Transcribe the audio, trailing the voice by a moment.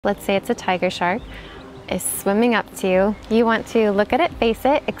Let's say it's a tiger shark, is swimming up to you. You want to look at it, face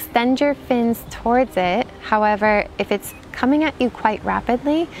it, extend your fins towards it. However, if it's coming at you quite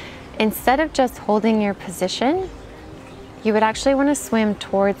rapidly, instead of just holding your position, you would actually want to swim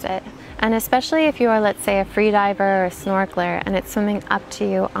towards it. And especially if you are, let's say, a free diver or a snorkeler and it's swimming up to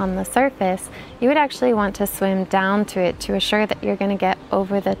you on the surface, you would actually want to swim down to it to assure that you're going to get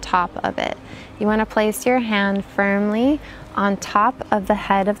over the top of it. You want to place your hand firmly on top of the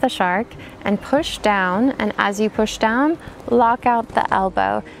head of the shark and push down, and as you push down, lock out the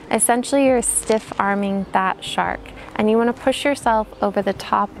elbow. Essentially, you're stiff arming that shark, and you want to push yourself over the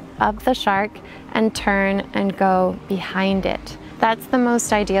top of the shark and turn and go behind it. That's the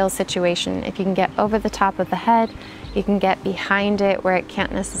most ideal situation. If you can get over the top of the head, you can get behind it where it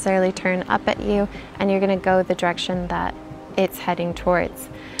can't necessarily turn up at you, and you're going to go the direction that it's heading towards.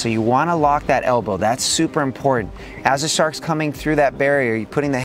 So you want to lock that elbow. That's super important. As the shark's coming through that barrier, you're putting the